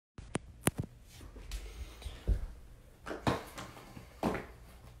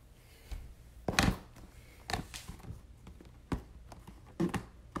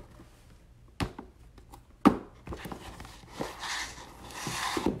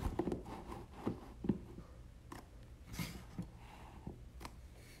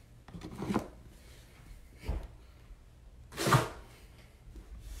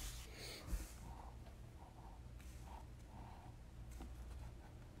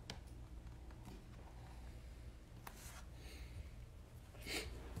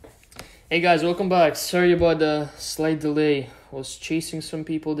Hey guys, welcome back. Sorry about the slight delay. Was chasing some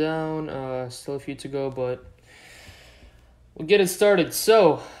people down. Still a few to go, but we'll get it started.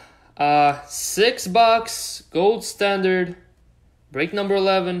 So, 6-box gold standard break number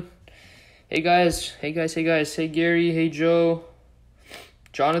 11. Hey guys. Hey Gary. Hey Joe.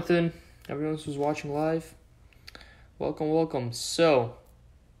 Jonathan. Everyone who's watching live. Welcome.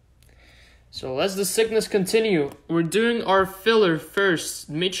 So let's the sickness continue. We're doing our filler first.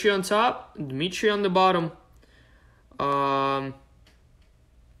 Dmitry on top, Dmitry on the bottom.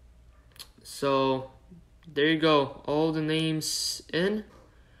 So there you go. All the names in.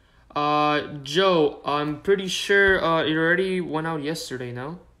 Joe, I'm pretty sure it already went out yesterday,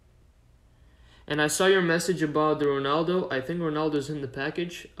 no? And I saw your message about the Ronaldo. I think Ronaldo's in the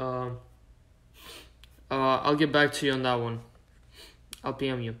package. I'll get back to you on that one. I'll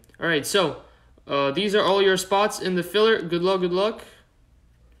PM you. Alright, so these are all your spots in the filler. Good luck.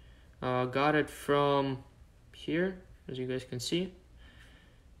 Got it from here, as you guys can see.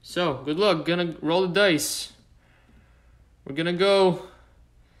 So, good luck. Gonna roll the dice. We're gonna go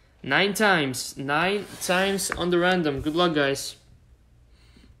 9 times. 9 times on the random. Good luck, guys.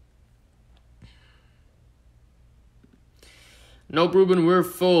 Nope, Ruben, we're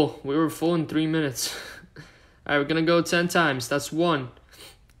full. We were full in 3 minutes. Alright, we're gonna go 10 times. That's 1,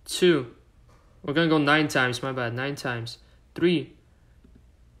 2. We're gonna go 9 times. My bad. 9 times. 3,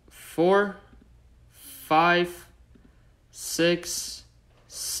 4, 5, 6,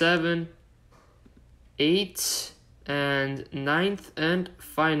 7, 8, and 9th and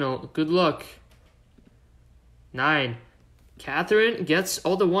final. Good luck. 9. Catherine gets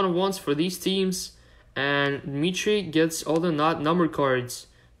all the 1-of-1s for these teams, and Dmitry gets all the not numbered cards.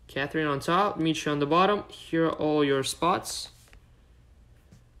 Catherine on top, Dmitry on the bottom. Here are all your spots.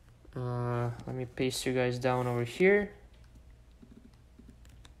 Let me paste you guys down over here.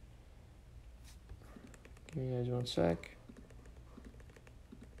 Give me guys 1 sec.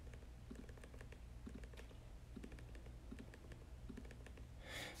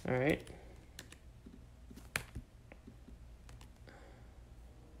 All right.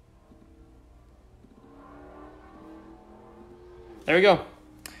 There we go.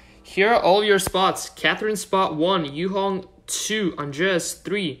 Here are all your spots. Catherine spot 1, Yuhong 2, Andreas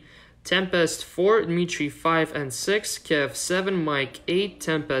 3, Tempest 4, Dmitry 5 and 6, Kev 7, Mike 8,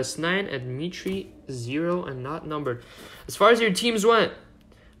 Tempest 9, and Dmitry 0 and not numbered. As far as your teams went,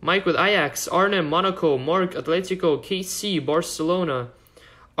 Mike with Ajax, Arne Monaco, Mark Atletico, KC Barcelona,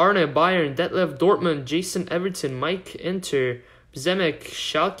 Arne Bayern, Detlef Dortmund, Jason Everton, Mike Inter, Zemek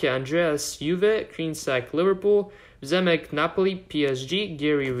Schalke, Andreas Juve, Greensack Liverpool, Zemek Napoli, PSG,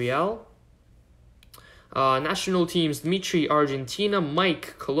 Gary Real. National teams, Dmitry Argentina,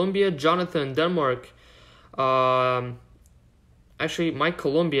 Mike Colombia, Jonathan Denmark. Mike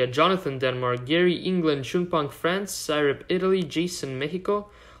Colombia, Jonathan Denmark, Gary England, Chunpang France, Cyrip Italy, Jason Mexico,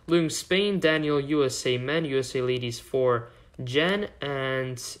 Lung Spain, Daniel USA Men, USA Ladies for Jen,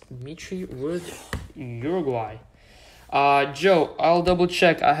 and Dmitry with Uruguay. Joe, I'll double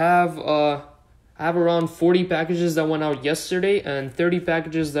check. I have around 40 packages that went out yesterday and 30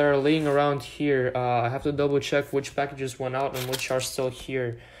 packages that are laying around here. I have to double check which packages went out and which are still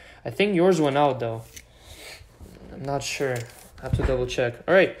here. I think yours went out though. I'm not sure. I have to double check.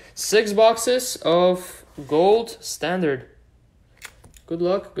 All right, 6 boxes of gold standard. Good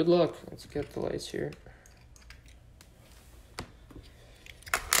luck. Let's get the lights here.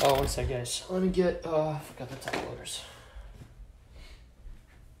 Oh, 1 sec, guys. Let me get, I forgot the top loaders.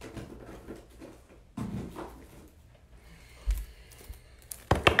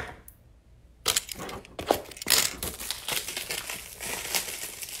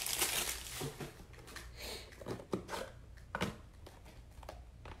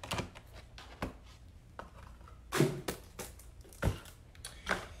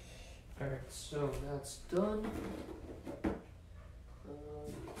 Alright, so that's done.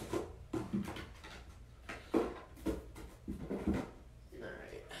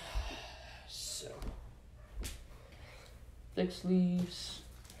 Alright, so thick sleeves.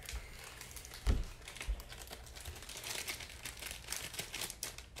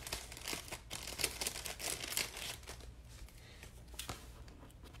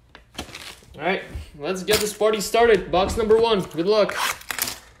 Alright, let's get this party started. Box number 1. Good luck.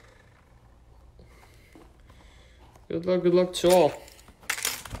 Good luck to all.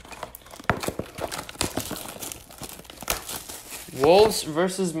 Wolves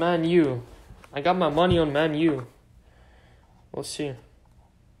versus Man U. I got my money on Man U. We'll see.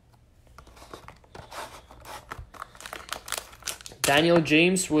 Daniel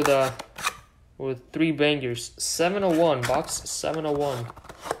James with 3 bangers. 701, box 701.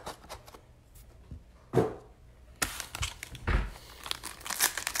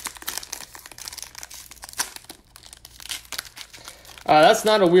 That's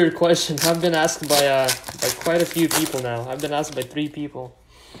not a weird question. I've been asked by quite a few people now. I've been asked by 3 people.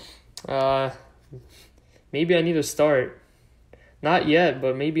 Maybe I need to start. Not yet,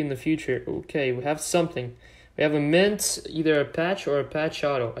 but maybe in the future. Okay, we have something. We have a mint, either a patch or a patch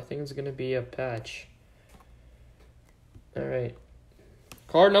auto. I think it's gonna be a patch. All right.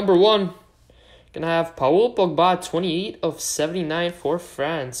 Card number 1. Gonna have Paul Pogba, 28 of 79 for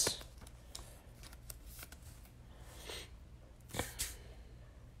France.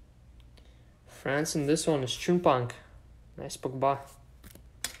 France in this one is Chunpang. Nice Pogba.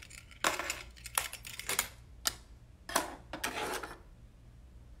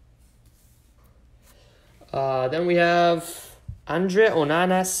 Then we have Andre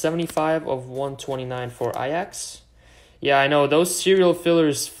Onana, 75 of 129 for Ajax. Yeah, I know, those serial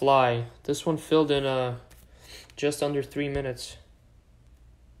fillers fly. This one filled in just under 3 minutes.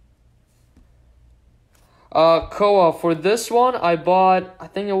 Koa, for this one, I bought, I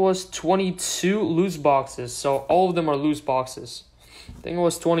think it was 22 loose boxes. So all of them are loose boxes. I think it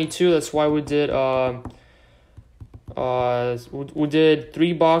was 22, that's why we did, we did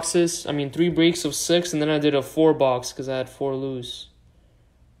 3 boxes, 3 breaks of 6, and then I did a 4 box because I had 4 loose.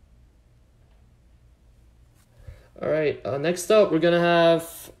 Alright, next up we're gonna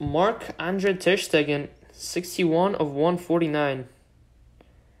have Marc-Andre ter Stegen, 61 of 149.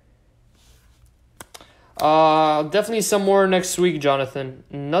 Definitely some more next week, Jonathan.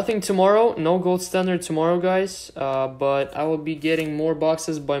 Nothing tomorrow, no gold standard tomorrow, guys. But I will be getting more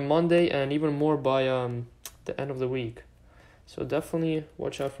boxes by Monday and even more by the end of the week. So definitely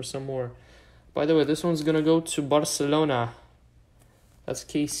watch out for some more. By the way, this one's gonna go to Barcelona. That's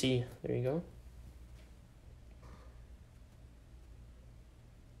KC. There you go.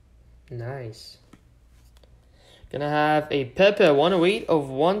 Nice. Gonna have a Pepe, 108 of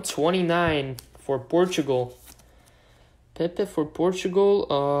 129 for Portugal. Pepe for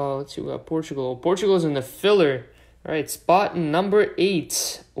Portugal. Let's see, we got Portugal. Portugal's in the filler. Alright, spot number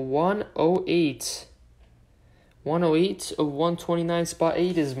 8. 108. 108 of 129. Spot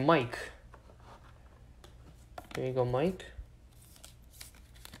 8 is Mike. There you go, Mike.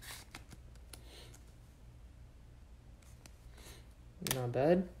 Not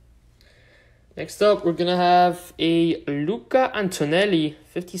bad. Next up, we're gonna have a Luca Antonelli,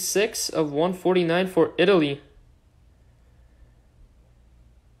 56 of 149 for Italy.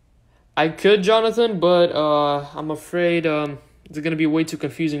 I could, Jonathan, but I'm afraid it's gonna be way too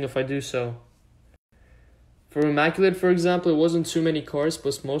confusing if I do so. For Immaculate, for example, it wasn't too many cards,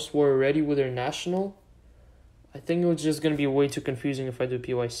 but most were already with their national. I think it was just gonna be way too confusing if I do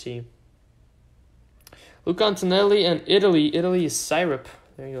PYC. Luca Antonelli and Italy. Italy is Syrup.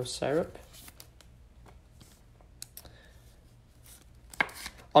 There you go, Syrup.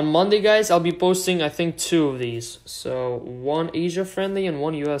 On Monday, guys, I'll be posting, I think, 2 of these. So, one Asia friendly and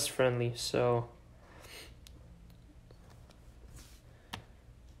one US friendly. So,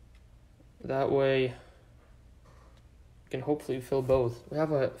 that way, you can hopefully fill both. We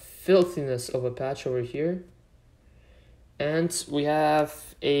have a filthiness of a patch over here. And we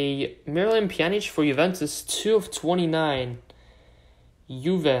have a Miralem Pjanic for Juventus, 2 of 29.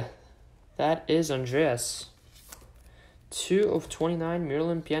 Juve. That is Andreas. 2 of 29,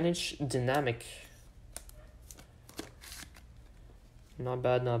 Miralem Pjanic, Dynamic. Not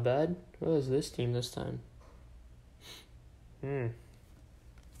bad, not bad. What is this team this time?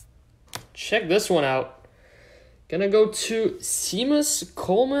 Check this one out. Gonna go to Seamus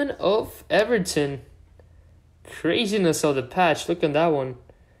Coleman of Everton. Craziness of the patch. Look at that one.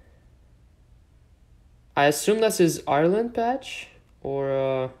 I assume that's his Ireland patch?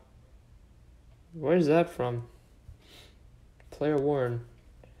 Or, where's that from? Player worn.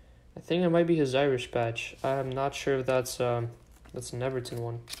 I think it might be his Irish patch. I'm not sure if that's an Everton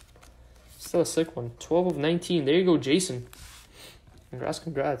one. Still a sick one. 12 of 19. There you go, Jason.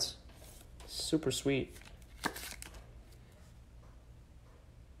 Congrats. Super sweet.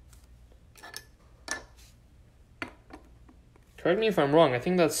 Correct me if I'm wrong. I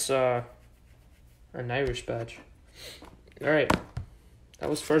think that's an Irish badge. Alright.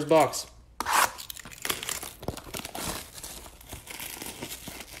 That was first box.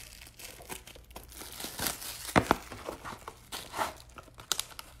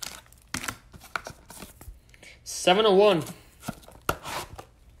 Seven of 1.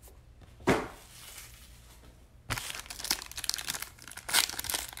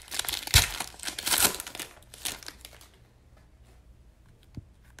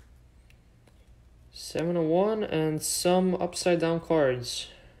 Seven of 1 and some upside down cards.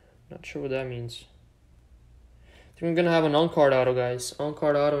 Not sure what that means. I think we're gonna have an on-card auto, guys.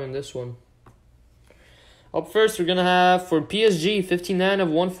 On-card auto in this one. Up first, we're gonna have for PSG 59 of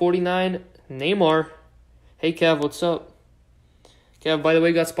 149 Neymar. Hey Kev, what's up? Kev, by the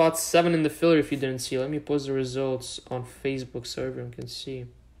way, got spot 7 in the filler if you didn't see. Let me post the results on Facebook so everyone can see.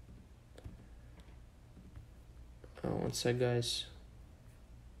 Oh, one sec, guys.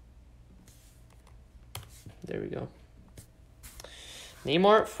 There we go.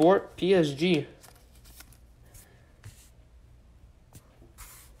 Neymar for PSG.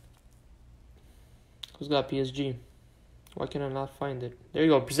 Who's got PSG? Why can I not find it? There you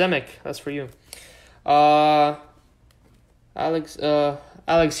go. Bzemek, that's for you. Alex,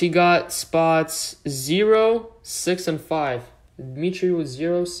 he got spots 0, 6, and 5. Dmitry was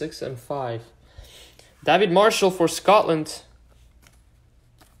 0, 6, and 5. David Marshall for Scotland.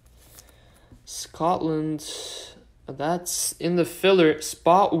 Scotland, that's in the filler,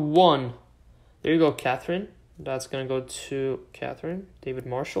 spot 1. There you go, Catherine. That's going to go to Catherine. David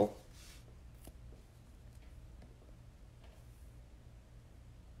Marshall.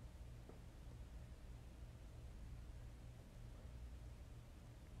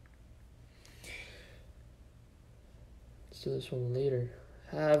 Let's do this one later.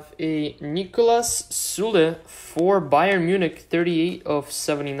 Have a Nicolas Sule for Bayern Munich, 38 of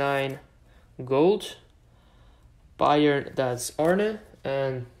 79 gold. Bayern, that's Arne.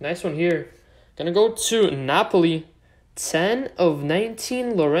 And nice one here. Gonna go to Napoli, 10 of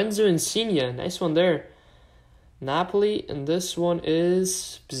 19 Lorenzo Insigne. Nice one there. Napoli, and this one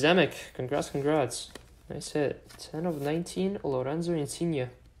is Bzemek. Congrats. Nice hit. 10 of 19 Lorenzo Insigne.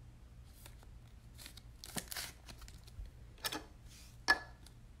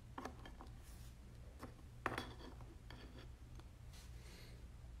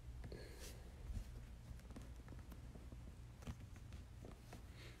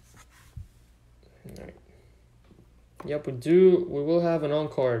 Alright. Yep, we will have an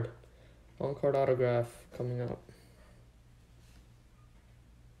on-card autograph coming up.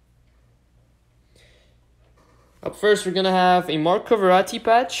 Up first, we're gonna have a Marco Verratti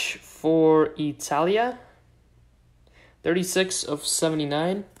patch for Italia, 36 of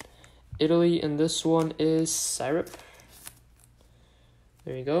 79. Italy, and this one is Syrup.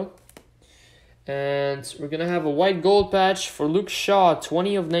 There you go. And we're gonna have a white gold patch for Luke Shaw,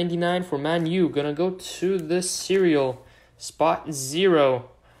 20 of 99 for Man U. Gonna go to this serial, spot 0.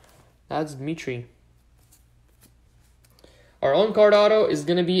 That's Dmitry. Our on-card auto is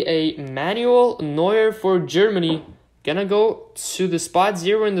gonna be a Manuel Neuer for Germany. Gonna go to the spot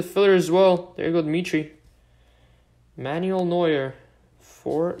 0 in the filler as well. There you go, Dmitry. Manuel Neuer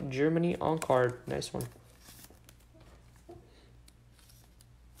for Germany on-card. Nice one.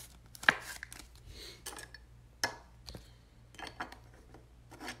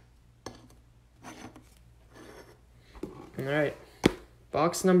 All right,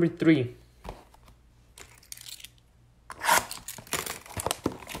 box number 3.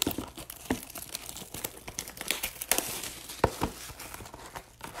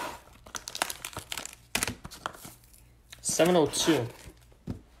 $702.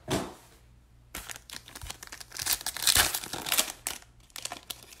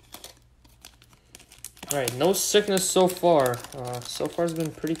 All right, no sickness so far. So far it's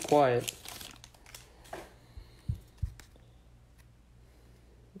been pretty quiet.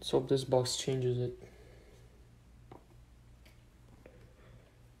 Let's hope this box changes it.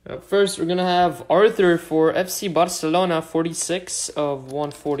 First, we're gonna have Arthur for FC Barcelona, 46 of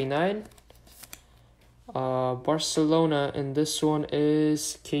 149. Barcelona, and this one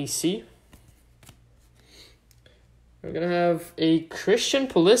is KC. We're gonna have a Christian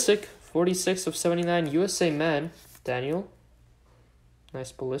Pulisic, 46 of 79, USA man, Daniel.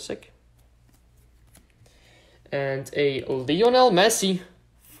 Nice Pulisic. And a Lionel Messi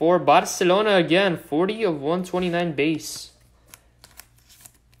for Barcelona again, 40 of 129 base.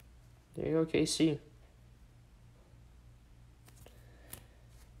 There you go, KC.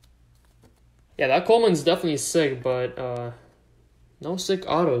 Yeah, that Coleman's definitely sick, but no sick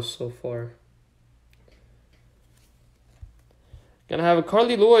autos so far. Gonna have a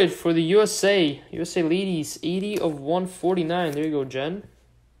Carly Lloyd for the USA ladies, 80 of 149. There you go, Jen.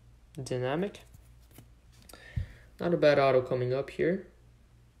 Dynamic. Not a bad auto coming up here.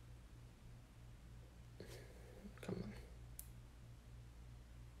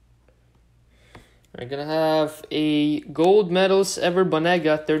 I'm gonna have a gold medals Ever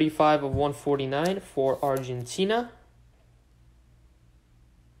Banega, 35 of 149 for Argentina.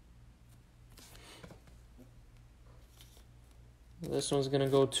 This one's gonna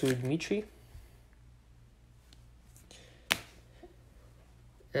go to Dmitry.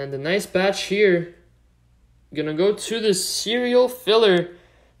 And the nice batch here, gonna go to the serial filler,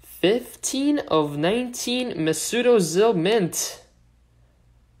 15 of 19 Mesut Ozil mint.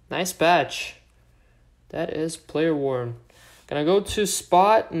 Nice patch. That is player worn. Gonna go to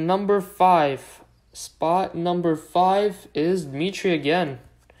spot number 5. Spot number 5 is Dmitry again.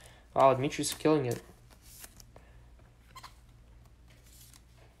 Wow, Dmitry's killing it.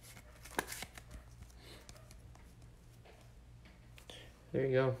 There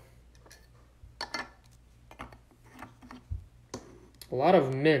you go. A lot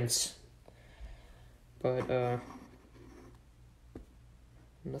of mints, but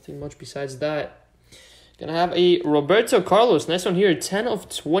nothing much besides that. Gonna have a Roberto Carlos. Nice one here. 10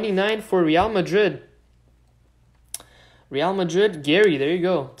 of 29 for Real Madrid. Real Madrid, Gary. There you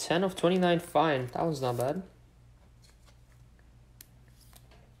go. 10 of 29 fine. That one's not bad.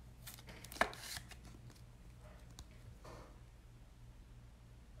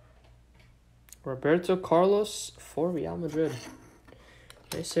 Roberto Carlos for Real Madrid.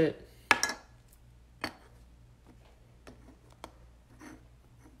 Nice hit.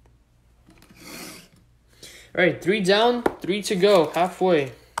 Alright, 3 down, 3 to go.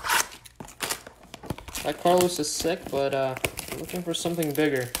 Halfway. That Carlos is sick, but looking for something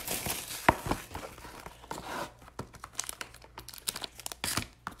bigger.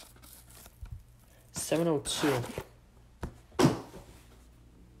 $702.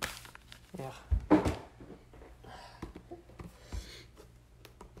 Yeah.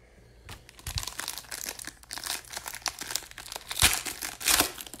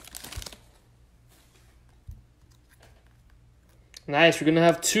 Nice, we're going to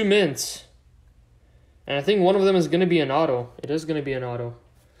have 2 mints. And I think one of them is going to be an auto. It is going to be an auto.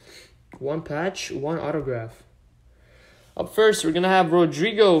 1 patch, 1 autograph. Up first, we're going to have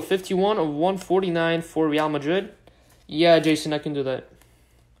Rodrigo, 51 of 149 for Real Madrid. Yeah, Jason, I can do that.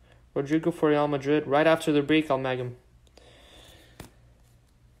 Rodrigo for Real Madrid. Right after the break, I'll mag him.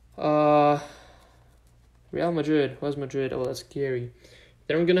 Real Madrid. Where's Madrid? Oh, that's Gary.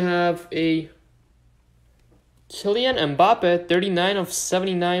 Then we're going to have a Kylian Mbappe, 39 of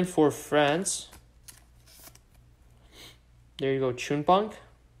 79 for France. There you go, Chunpong.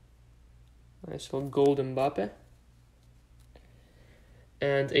 Nice little gold Mbappe.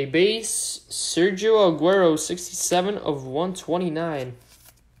 And a base, Sergio Aguero, 67 of 129.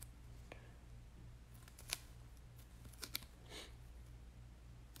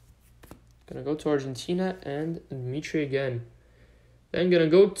 Gonna go to Argentina and Dmitry again. Then gonna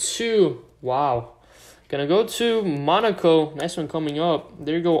go to, wow. Gonna go to Monaco. Nice one coming up.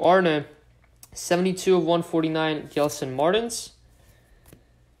 There you go, Arne. 72 of 149, Gelson Martins.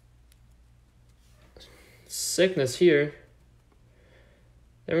 Sickness here.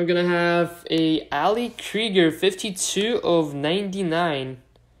 Then we're gonna have a Ali Krieger, 52 of 99.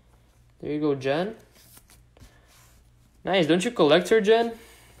 There you go, Jen. Nice. Don't you collect her, Jen?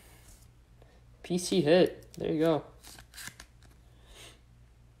 PC hit. There you go.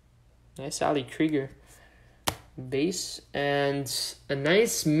 Nice Ali Krieger. Base and a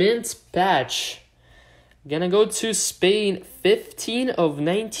nice mint patch. Gonna go to Spain. 15 of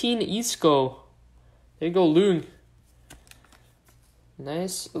 19 Isco. There you go, Lung.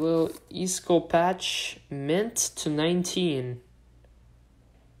 Nice little Isco patch. Mint to 19.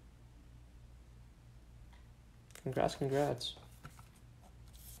 Congrats.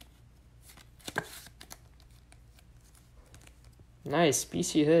 Nice,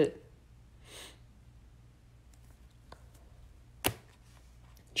 PC hit.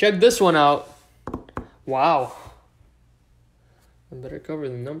 Check this one out. Wow. I better cover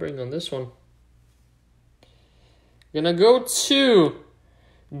the numbering on this one. Gonna go to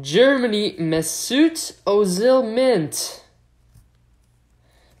Germany, Mesut Ozil mint.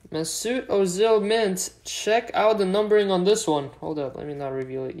 Mesut Ozil mint. Check out the numbering on this one. Hold up, let me not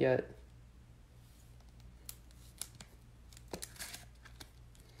reveal it yet.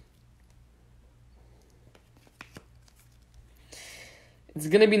 It's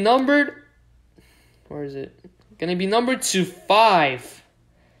gonna be numbered. Where is it? Gonna be numbered to 5.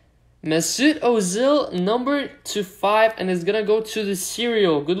 Mesut Ozil numbered to 5, and it's gonna go to the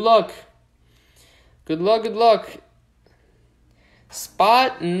serial. Good luck. Good luck.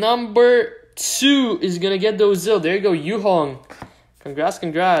 Spot number 2 is gonna get the Ozil. There you go, Yuhong.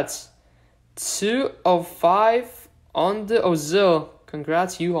 Congrats. 2 of 5 on the Ozil.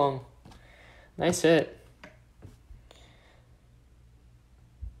 Congrats, Yuhong. Nice hit.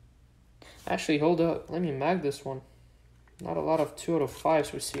 Actually, hold up. Let me mag this one. Not a lot of 2 out of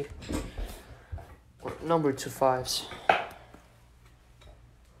 5s we see. Or number 2 5s.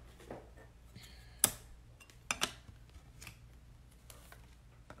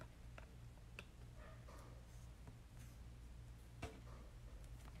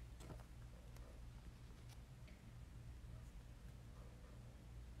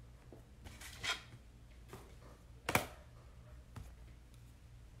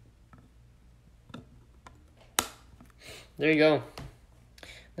 There you go.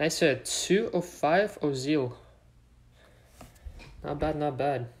 Nice hit. 2 of 5 Ozil. Not bad, not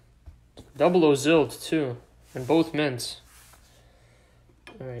bad. Double Ozil too. And both mints.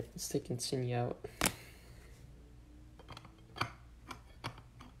 Alright, let's take Insigne out.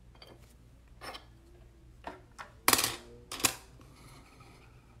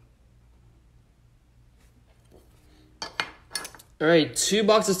 Alright, 2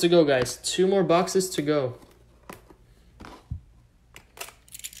 boxes to go, guys. 2 more boxes to go.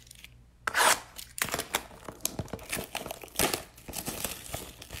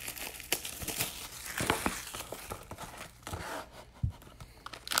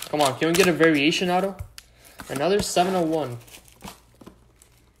 Come on, can we get a variation auto? Another 701.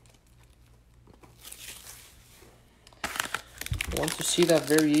 I want to see that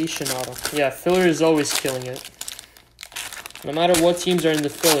variation auto. Yeah, filler is always killing it. No matter what teams are in the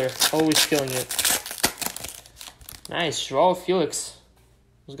filler, always killing it. Nice, Joao Felix.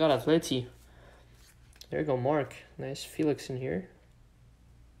 Who's got Atleti? There you go, Mark. Nice Felix in here.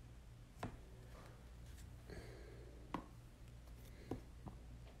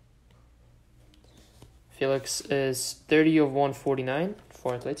 Felix is 30 of 149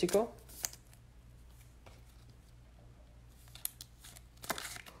 for Atletico.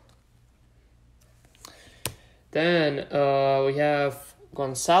 Then we have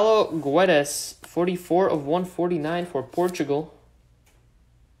Gonçalo Guedes, 44 of 149 for Portugal.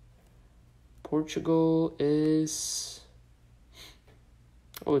 Portugal is...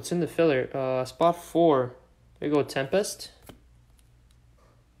 Oh, it's in the filler. Spot 4. There you go, Tempest.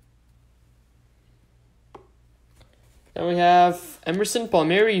 Then we have Emerson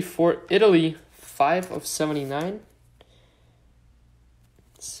Palmieri for Italy, 5 of 79.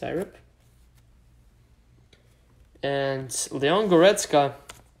 Syrup. And Leon Goretzka,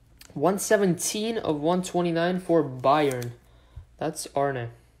 117 of 129 for Bayern. That's Arne.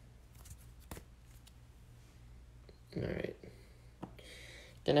 Alright.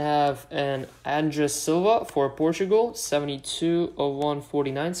 Gonna have an Andres Silva for Portugal, 72 of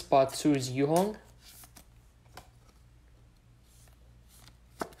 149. Spot 2 is Yuhong.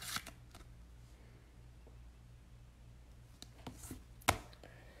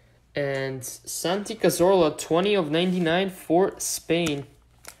 And Santi Cazorla, 20 of 99 for Spain.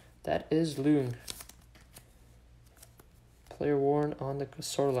 That is Loon. Player worn on the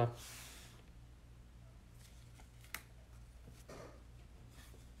Cazorla.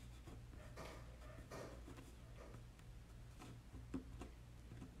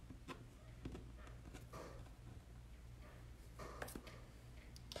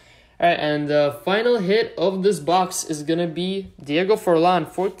 Alright, and the final hit of this box is going to be Diego Forlan,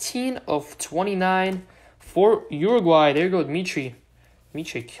 14 of 29 for Uruguay. There you go, Dmitry.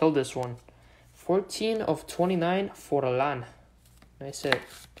 Dmitry killed this one. 14 of 29 for Forlan. Nice hit.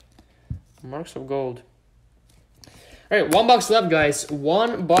 Marks of gold. Alright, 1 box left, guys.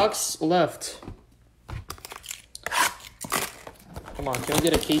 1 box left. Come on, can we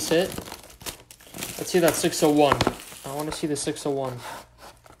get a case hit? Let's see that 601. I want to see the 601.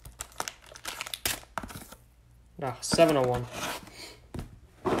 Ah, 701.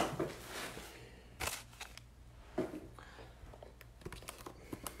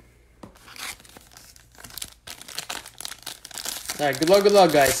 Alright, good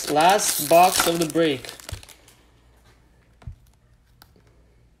luck, guys. Last box of the break.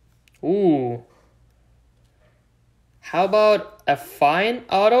 Ooh. How about a fine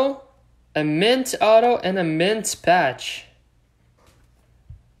auto, a mint auto, and a mint patch?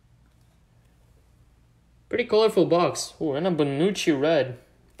 Pretty colorful box. Ooh, and a Bonucci red.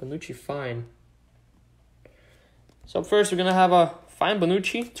 Bonucci fine. So first we're going to have a fine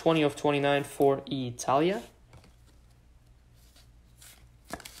Bonucci, 20 of 29 for Italia.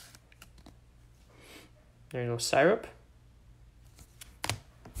 There you go, Syrup.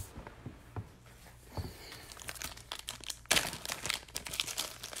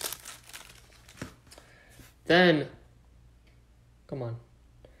 Then, come on.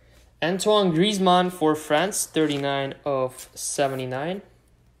 Antoine Griezmann for France, 39 of 79.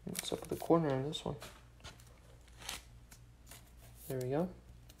 Let's up the corner on this one. There we go.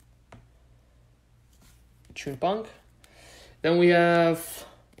 Chunpang. Then we have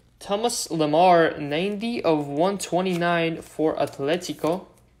Thomas Lemar, 90 of 129 for Atletico.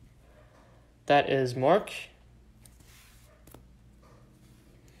 That is Mark.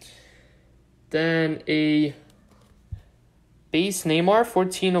 Then a base Neymar,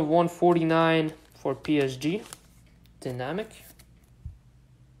 14 of 149 for PSG. Dynamic.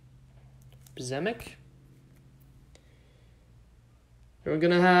 Zemek. We're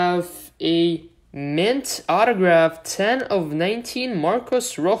going to have a mint autograph 10 of 19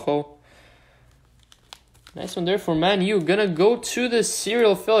 Marcos Rojo. Nice one there for Man U. Gonna go to the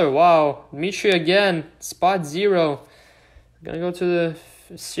serial filler. Wow. Dmitry again. Spot 0. Gonna go to the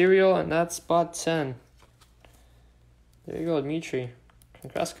serial and that's spot 10. There you go, Dmitry.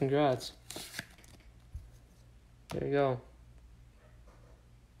 Congrats. There you go.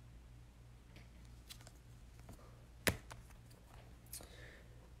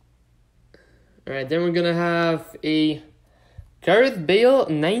 Alright, then we're gonna have a Gareth Bale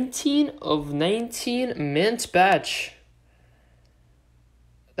 19 of 19 mint patch.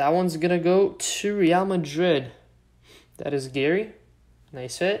 That one's gonna go to Real Madrid. That is Gary.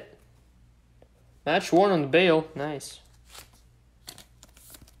 Nice hit. Match 1 on the Bale. Nice.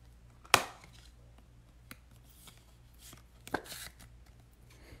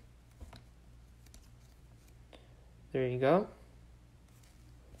 There you go.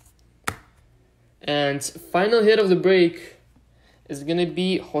 And final hit of the break is going to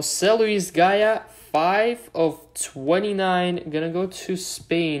be Jose Luis Gaya, 5 of 29. Going to go to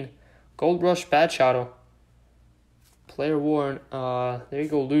Spain. Gold Rush patch auto. Player worn. There you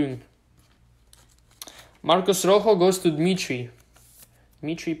go, Loon. Marcos Rojo goes to Dmitry.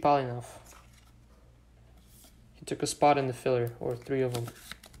 Dmitry Palinov. He took a spot in the filler, or 3 of them.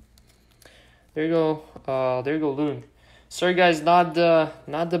 There you go. There you go, Loon. Sorry guys, not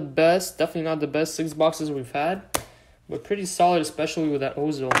the best. Definitely not the best 6 boxes we've had, but pretty solid, especially with that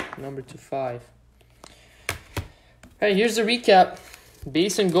Ozil number 2/5. Alright, here's the recap.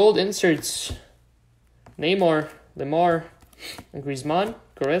 Base and gold inserts: Neymar, Lemar, Griezmann,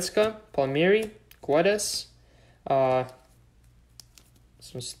 Goretzka, Palmieri, Guedes.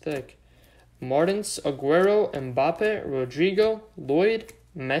 This one's thick. Martins, Aguero, Mbappe, Rodrigo, Lloyd,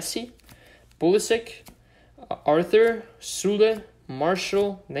 Messi, Pulisic, Arthur, Sule,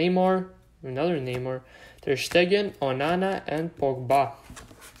 Marshall, Neymar, another Neymar, Ter Stegen, Onana, and Pogba.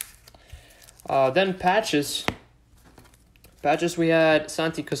 Then patches. Patches, we had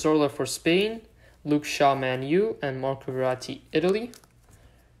Santi Cazorla for Spain, Luke Shaw, Man U, and Marco Verratti, Italy.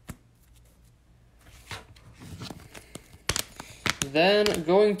 Then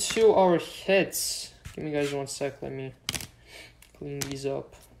going to our hits. Give me guys 1 sec, let me clean these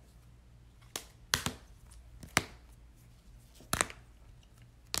up.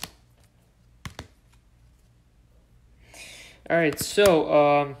 Alright,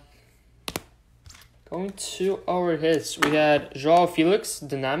 so going to our hits, we had Joao Felix,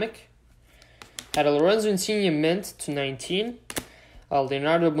 Dynamic, had a Lorenzo Insigne mint to 19,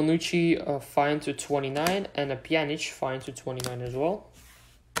 Leonardo Bonucci fine to 29, and a Pjanic fine to 29 as well.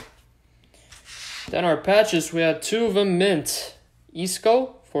 Then our patches, we had 2 of them mint,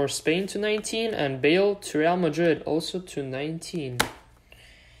 Isco for Spain to 19, and Bale to Real Madrid also to 19.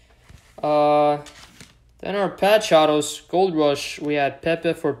 Then our patch autos, Gold Rush, we had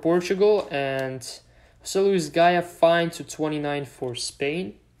Pepe for Portugal and Jose Luis Gaya fine to 29 for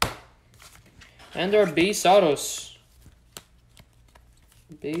Spain. And our base autos.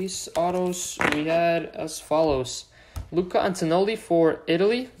 Base autos we had as follows: Luca Antonelli for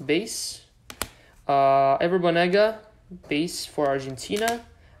Italy, base. Ever Banega, base for Argentina.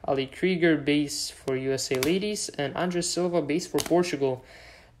 Ali Krieger, base for USA Ladies. And Andres Silva, base for Portugal.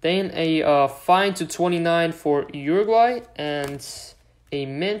 Then a fine to 29 for Uruguay and a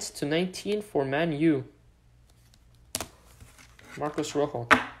mint to 19 for Man U. Marcos Rojo.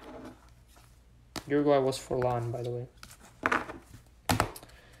 Uruguay was for Lan, by the way.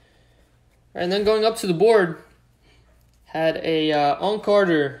 And then going up to the board, had a on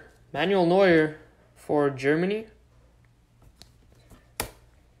Carter, Manuel Neuer for Germany.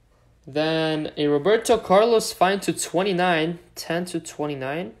 Then a Roberto Carlos fine to 29, 10 to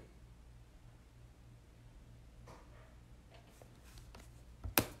 29.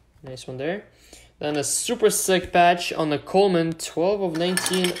 Nice one there. Then a super sick patch on the Coleman, 12 of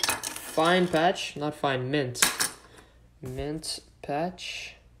 19, fine patch, not fine, mint. Mint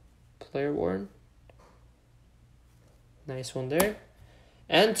patch, player worn. Nice one there.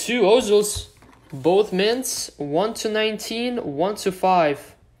 And 2 Ozils, both mints, 1 to 19, 1 to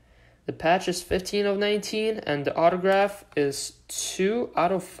 5. The patch is 15 of 19, and the autograph is 2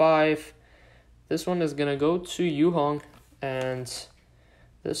 out of 5. This one is gonna go to Yu Hong, and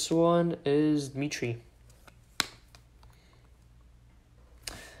this one is Dmitry.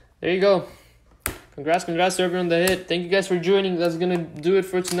 There you go. Congrats to everyone that hit. Thank you guys for joining. That's gonna do it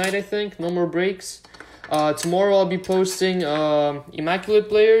for tonight, I think. No more breaks. Tomorrow I'll be posting Immaculate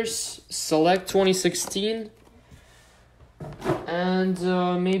Players, Select 2016. And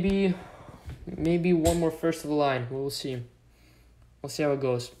maybe one more first of the line. We'll see. we'll see how it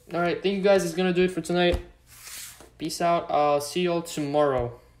goes. All right, thank you guys. It's gonna do it for tonight. Peace out. I'll see you all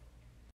tomorrow.